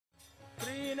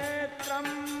त्रिनेत्रं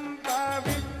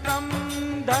पवित्रं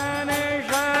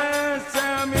धनेशस्य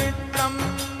मित्रम्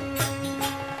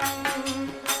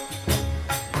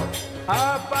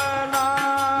अपनाकलत्रं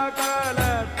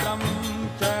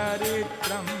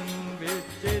चरित्रं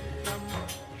विचित्रं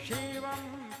शिवं.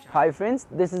 Hi friends,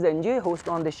 this is NJ, host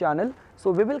on this channel.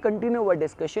 So we will continue our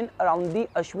discussion around the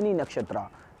ASHWINI Nakshatra.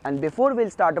 And before we'll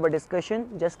start our discussion,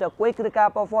 just a quick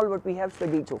recap of all what we have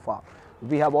studied so far.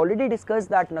 We have already discussed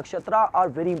that nakshatra are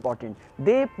very important.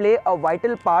 They play a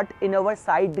vital part in our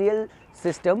sidereal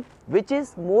system, which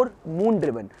is more moon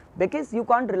driven, because you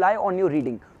can't rely on your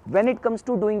reading when it comes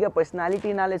to doing your personality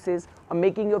analysis or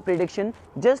making your prediction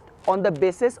just on the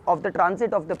basis of the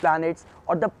transit of the planets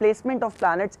or the placement of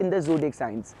planets in the zodiac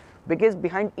signs. Because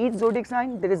behind each zodiac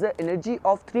sign there is an energy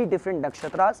of 3 different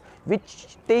nakshatras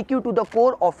which take you to the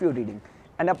core of your reading.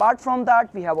 And apart from that,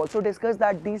 we have also discussed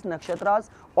that these nakshatras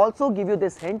also give you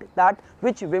this hint that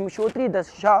which Vimshotri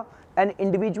Dasha an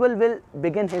individual will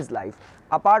begin his life.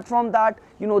 Apart from that,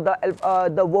 you know,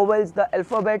 the vowels, the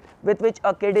alphabet with which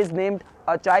a kid is named,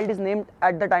 a child is named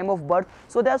at the time of birth.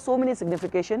 So there are so many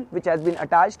signification which has been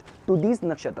attached to these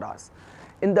nakshatras.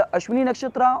 In the ASHWINI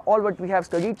Nakshatra, all what we have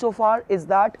studied so far is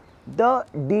that the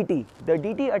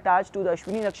deity attached to the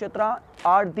ASHWINI Nakshatra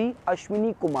are the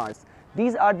ASHWINI Kumars.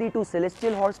 These are the 2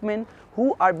 celestial horsemen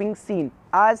who are being seen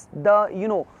as the, you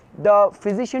know, the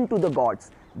physician to the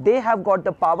gods. They have got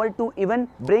the power to even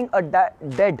bring a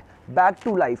dead back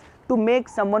to life, to make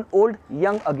someone old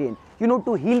young again, you know,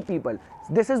 to heal people.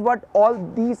 This is what all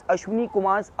these ASHWINI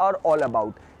Kumars are all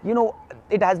about. You know,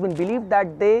 it has been believed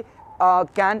that they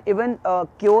can even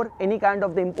cure any kind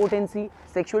of the impotency,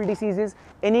 sexual diseases,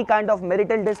 any kind of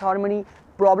marital disharmony,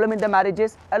 problem in the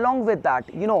marriages. Along with that,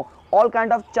 you know, all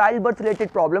kind of childbirth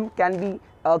related problem can be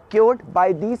cured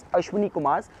by these ASHWINI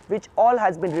Kumars, which all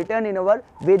has been written in our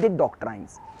Vedic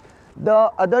doctrines.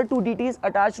 The other 2 deities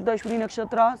attached to the ASHWINI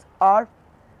Nakshatras are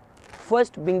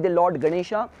first being the Lord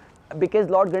Ganesha, because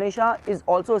Lord Ganesha is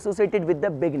also associated with the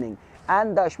beginning,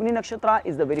 and the ASHWINI Nakshatra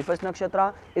is the very first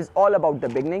nakshatra, is all about the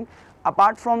beginning.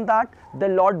 Apart from that, the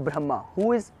Lord Brahma,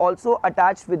 who is also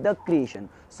attached with the creation.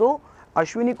 So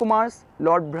ASHWINI Kumars,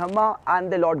 Lord Brahma and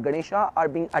the Lord Ganesha are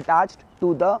being attached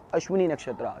to the ASHWINI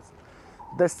Nakshatras.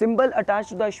 The symbol attached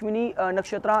to the ASHWINI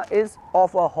Nakshatra is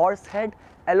of a horse head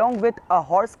along with a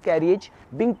horse carriage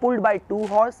being pulled by 2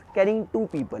 horses carrying 2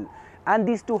 people. And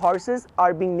these 2 horses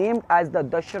are being named as the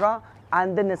Dashara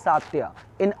and the Nisatya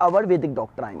in our Vedic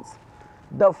doctrines.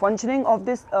 The functioning of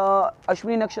this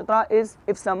ASHWINI Nakshatra is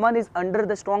if someone is under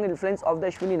the strong influence of the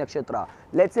ASHWINI Nakshatra.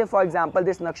 Let's say for example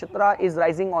this nakshatra is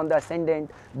rising on the ascendant,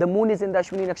 the moon is in the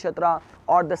ASHWINI Nakshatra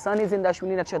or the sun is in the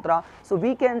ASHWINI Nakshatra. So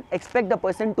we can expect the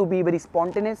person to be very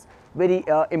spontaneous, very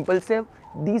impulsive.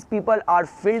 These people are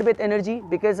filled with energy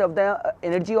because of the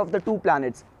energy of the 2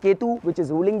 planets, Ketu, which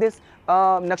is ruling this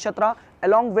nakshatra,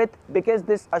 along with because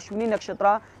this ASHWINI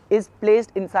Nakshatra is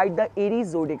placed inside the Aries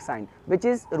zodiac sign, which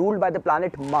is ruled by the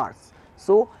planet Mars.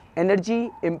 So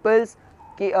energy, impulse,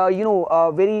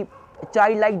 very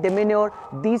childlike demeanor.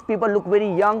 These people look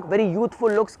very young, very youthful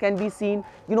looks can be seen.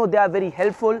 You know, they are very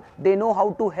helpful. They know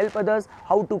how to help others,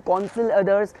 how to counsel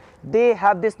others. They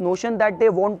have this notion that they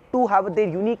want to have their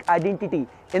unique identity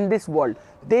in this world.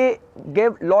 They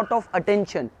give lot of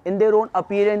attention in their own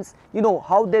appearance, you know,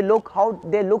 how they look, how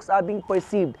their looks are being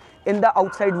perceived in the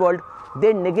outside world.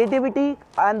 Their negativity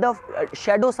and the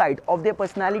shadow side of their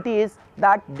personality is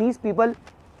that these people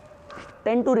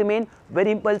tend to remain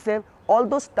very impulsive. All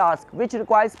those tasks which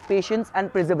requires patience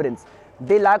and perseverance,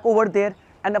 they lack over there.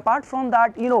 And apart from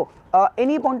that, you know,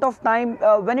 any point of time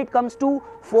when it comes to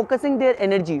focusing their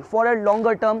energy for a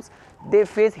longer terms, they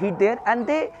face heat there, and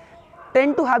they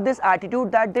tend to have this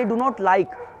attitude that they do not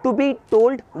like to be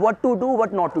told what to do,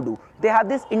 what not to do. They have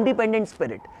this independent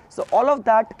spirit. So all of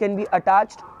that can be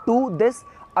attached to this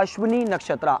ASHWINI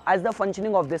Nakshatra as the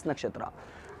functioning of this nakshatra.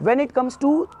 When it comes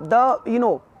to the, you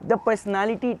know, the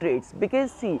personality traits,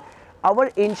 because see,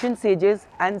 our ancient sages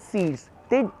and seers,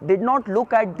 they did not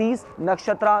look at these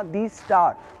nakshatra, these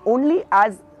stars only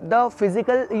as the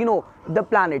physical, you know, the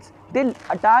planets. They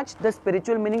attach the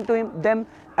spiritual meaning to them.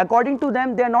 According to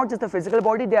them, they are not just the physical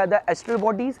body, they are the astral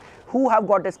bodies who have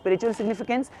got a spiritual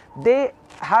significance. They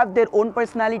have their own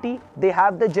personality, they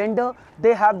have the gender,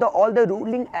 they have the all the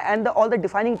ruling and all the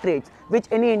defining traits which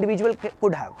any individual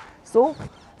could have. So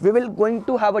we will going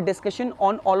to have a discussion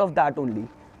on all of that only.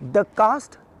 The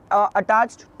caste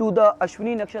attached to the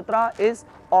ASHWINI Nakshatra is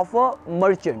of a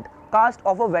merchant, caste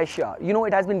of a Vaishya. You know,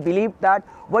 it has been believed that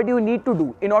what you need to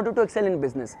do in order to excel in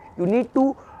business, you need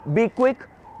to be quick,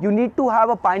 you need to have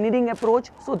a pioneering approach.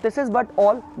 So this is what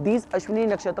all these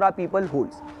ASHWINI Nakshatra people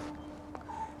holds.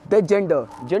 The gender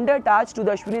attached to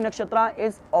the Ashwini Nakshatra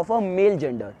is of a male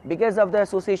gender because of the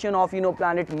association of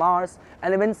planet Mars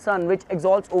and even Sun, which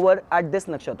exalts over at this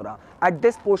nakshatra, at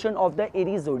this portion of the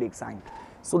Aries zodiac sign.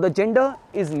 So the gender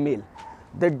is male.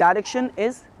 The direction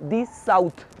is the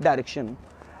south direction.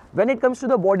 When it comes to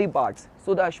the body parts,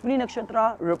 so the Ashwini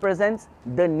Nakshatra represents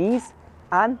the knees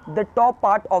and the top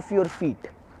part of your feet,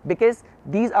 because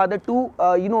these are the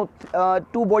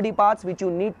two body parts which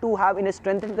you need to have in a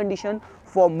strengthened condition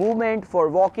for movement, for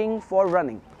walking, for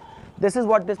running. This is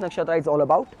what this nakshatra is all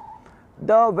about.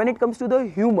 When it comes to the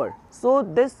humor, so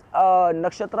this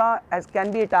nakshatra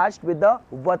can be attached with the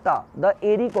Vata, the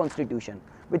airy constitution,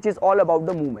 which is all about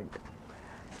the movement.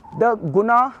 The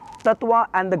guna, tattva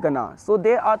and the gana. So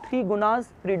there are three gunas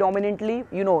predominantly,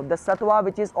 the sattva,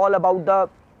 which is all about the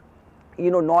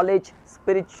knowledge,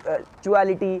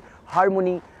 spirituality,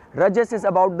 harmony. Rajas is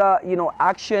about the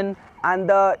action, and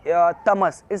the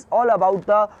tamas is all about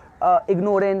the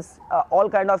ignorance, all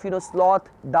kind of sloth,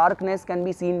 darkness can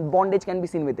be seen, bondage can be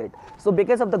seen with it. So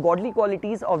because of the godly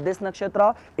qualities of this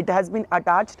nakshatra, it has been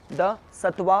attached the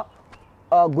sattva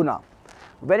guna.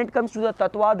 When it comes to the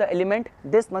tattva, the element,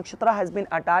 this nakshatra has been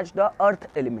attached the earth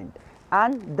element,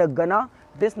 and the gana,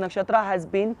 this nakshatra has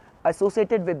been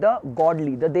associated with the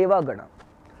godly, the deva gana.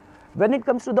 When it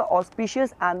comes to the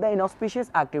auspicious and the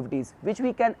inauspicious activities which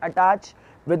we can attach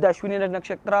with the Ashwini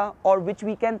Nakshatra, or which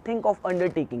we can think of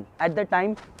undertaking at the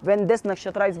time when this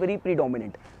nakshatra is very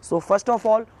predominant. So first of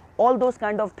all those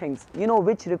kind of things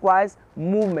which requires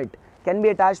movement can be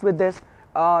attached with this.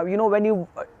 When you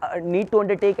need to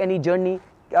undertake any journey,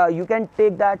 you can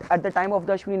take that at the time of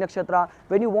the Ashwini Nakshatra.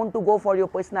 When you want to go for your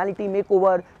personality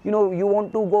makeover, you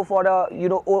want to go for a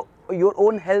your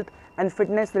own health and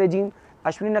fitness regime,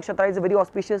 Ashwini Nakshatra is a very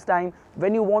auspicious time.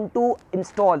 When you want to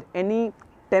install any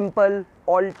temple,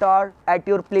 altar at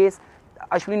your place,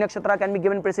 Ashwini Nakshatra can be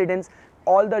given precedence.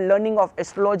 All the learning of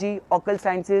astrology, occult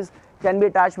sciences can be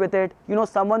attached with it.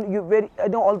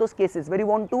 All those cases where you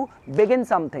want to begin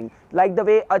something, like the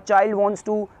way a child wants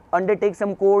to undertake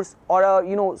some course, or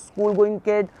a school going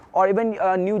kid, or even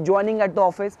new joining at the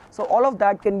office. So all of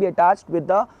that can be attached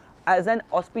with as an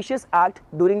auspicious act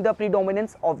during the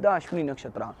predominance of the Ashwini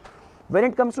Nakshatra. When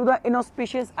it comes to the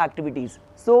inauspicious activities,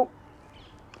 so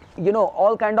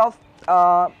all kind of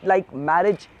like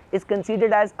marriage is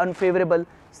considered as unfavorable,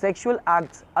 sexual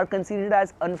acts are considered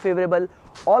as unfavorable,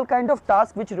 all kind of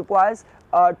tasks which requires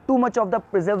too much of the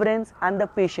perseverance and the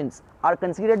patience are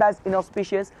considered as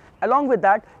inauspicious. Along with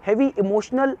that, heavy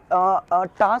emotional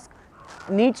task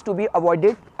needs to be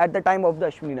avoided at the time of the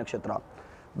Ashwini Nakshatra.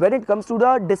 When it comes to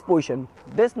the disposition,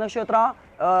 this nakshatra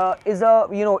is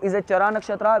a Chara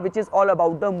nakshatra, which is all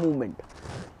about the movement.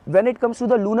 When it comes to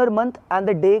the lunar month and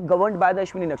the day governed by the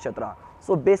Ashwini Nakshatra,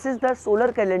 so basis the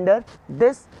solar calendar,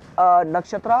 this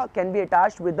nakshatra can be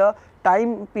attached with the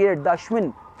time period. The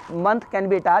Ashwin month can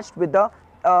be attached with the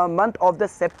month of the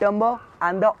September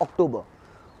and the October.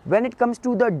 When it comes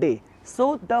to the day,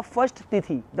 so the first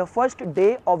tithi, the first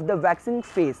day of the waxing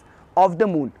phase of the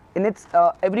moon in its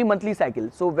every monthly cycle.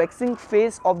 So waxing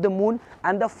phase of the moon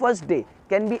and the first day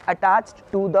can be attached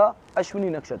to the Ashwini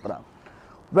Nakshatra.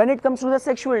 When it comes to the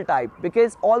sexual type,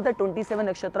 because all the 27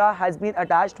 nakshatra has been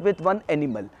attached with one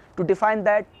animal to define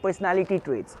that personality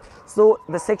traits. So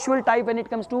the sexual type, when it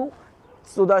comes to,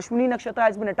 so the Ashwini Nakshatra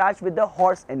has been attached with the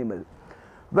horse animal.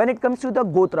 When it comes to the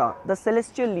Gotra, the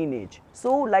celestial lineage,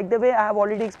 so like the way I have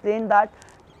already explained that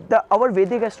our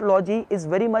Vedic astrology is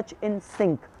very much in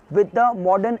sync with the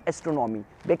modern astronomy,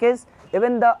 because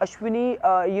even the Ashwini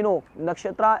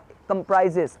nakshatra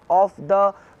comprises of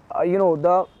the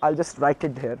I'll just write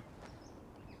it here,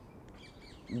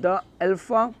 the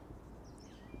Alpha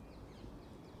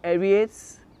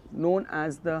Arietes known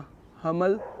as the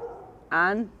Hummel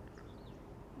and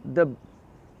the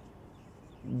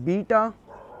Beta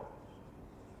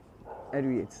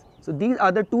Arietes. So these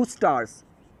are the two stars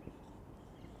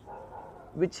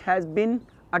which has been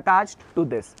attached to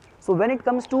this. So when it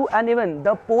comes to, and even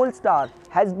the pole star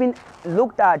has been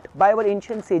looked at by our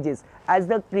ancient sages as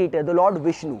the creator, the Lord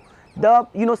Vishnu. The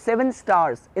 7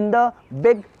 stars in the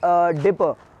Big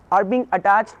Dipper are being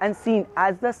attached and seen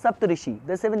as the Saptarishi,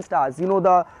 the 7 stars,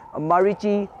 the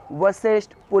Marichi, Vasisht,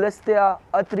 Pulastya,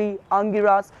 Atri,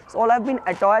 Angiras. So all have been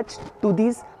attached to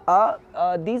these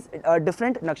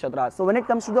different nakshatras. So when it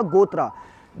comes to the Gotra,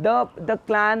 the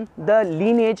clan, the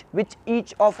lineage which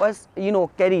each of us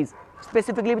carries,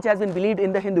 specifically which has been believed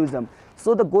in the Hinduism.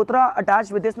 So the Gotra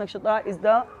attached with this nakshatra is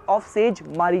the of sage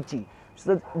Marichi,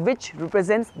 so which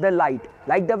represents the light,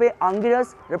 like the way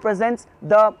Angiras represents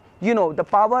the the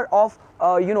power of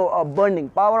burning,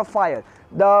 power of fire.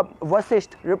 the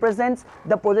Vasisht represents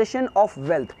the possession of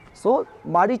wealth. So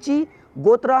Marichi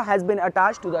Gotra has been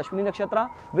attached to the Ashwini Nakshatra,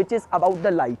 which is about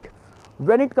the light.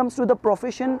 When it comes to the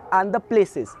profession and the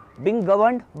places being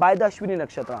governed by the Ashwini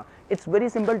Nakshatra, it's very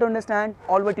simple to understand.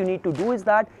 All what you need to do is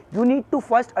that you need to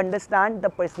first understand the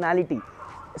personality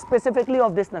specifically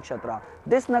of this nakshatra.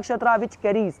 This nakshatra which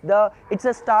carries it's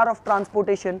a star of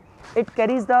transportation. It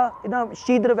carries the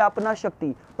Shidra Vyapana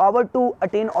Shakti, power to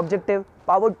attain objective,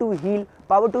 power to heal,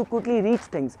 power to quickly reach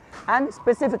things. And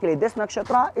specifically this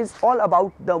nakshatra is all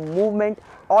about the movement,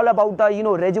 all about the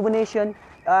rejuvenation.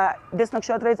 This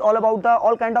nakshatra is all about the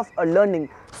all kind of learning.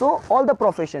 So all the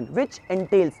profession which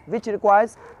entails, which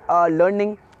requires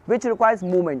learning, which requires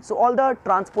movement. So all the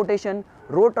transportation,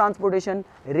 road transportation,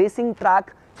 racing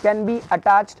track can be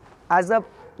attached as a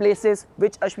places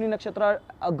which Ashwini Nakshatra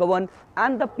govern,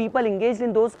 and the people engaged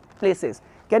in those places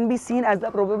can be seen as the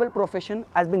probable profession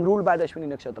as being ruled by the Ashwini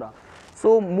Nakshatra.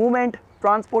 So movement,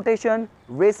 transportation,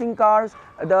 racing cars,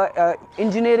 the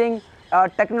engineering,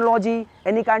 technology,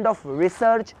 any kind of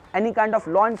research, any kind of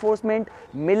law enforcement,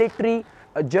 military,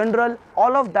 general,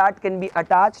 all of that can be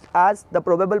attached as the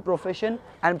probable profession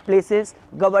and places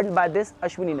governed by this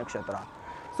Ashwini Nakshatra.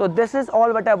 So this is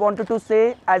all what I wanted to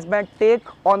say as my take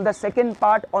on the second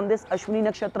part on this Ashwini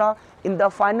Nakshatra. In the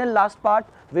final last part,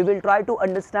 we will try to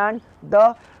understand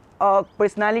the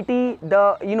personality,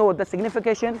 the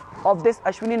signification of this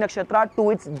Ashwini Nakshatra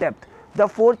to its depth. The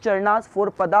 4 charnas,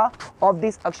 4 pada of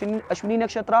this Ashwini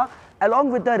Nakshatra,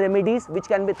 along with the remedies which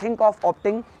can be think of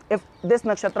opting if this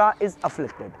nakshatra is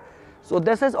afflicted. So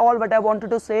this is all what I wanted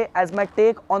to say as my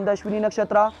take on the Ashwini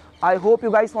Nakshatra. I hope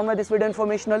you guys found this video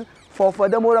informational. For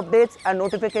further more updates and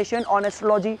notification on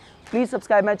astrology, please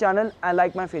subscribe my channel and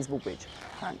like my Facebook page.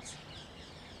 Thanks.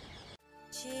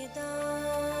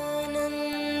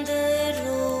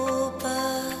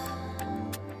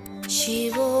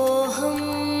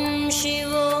 Shivoham,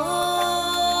 Shivoham.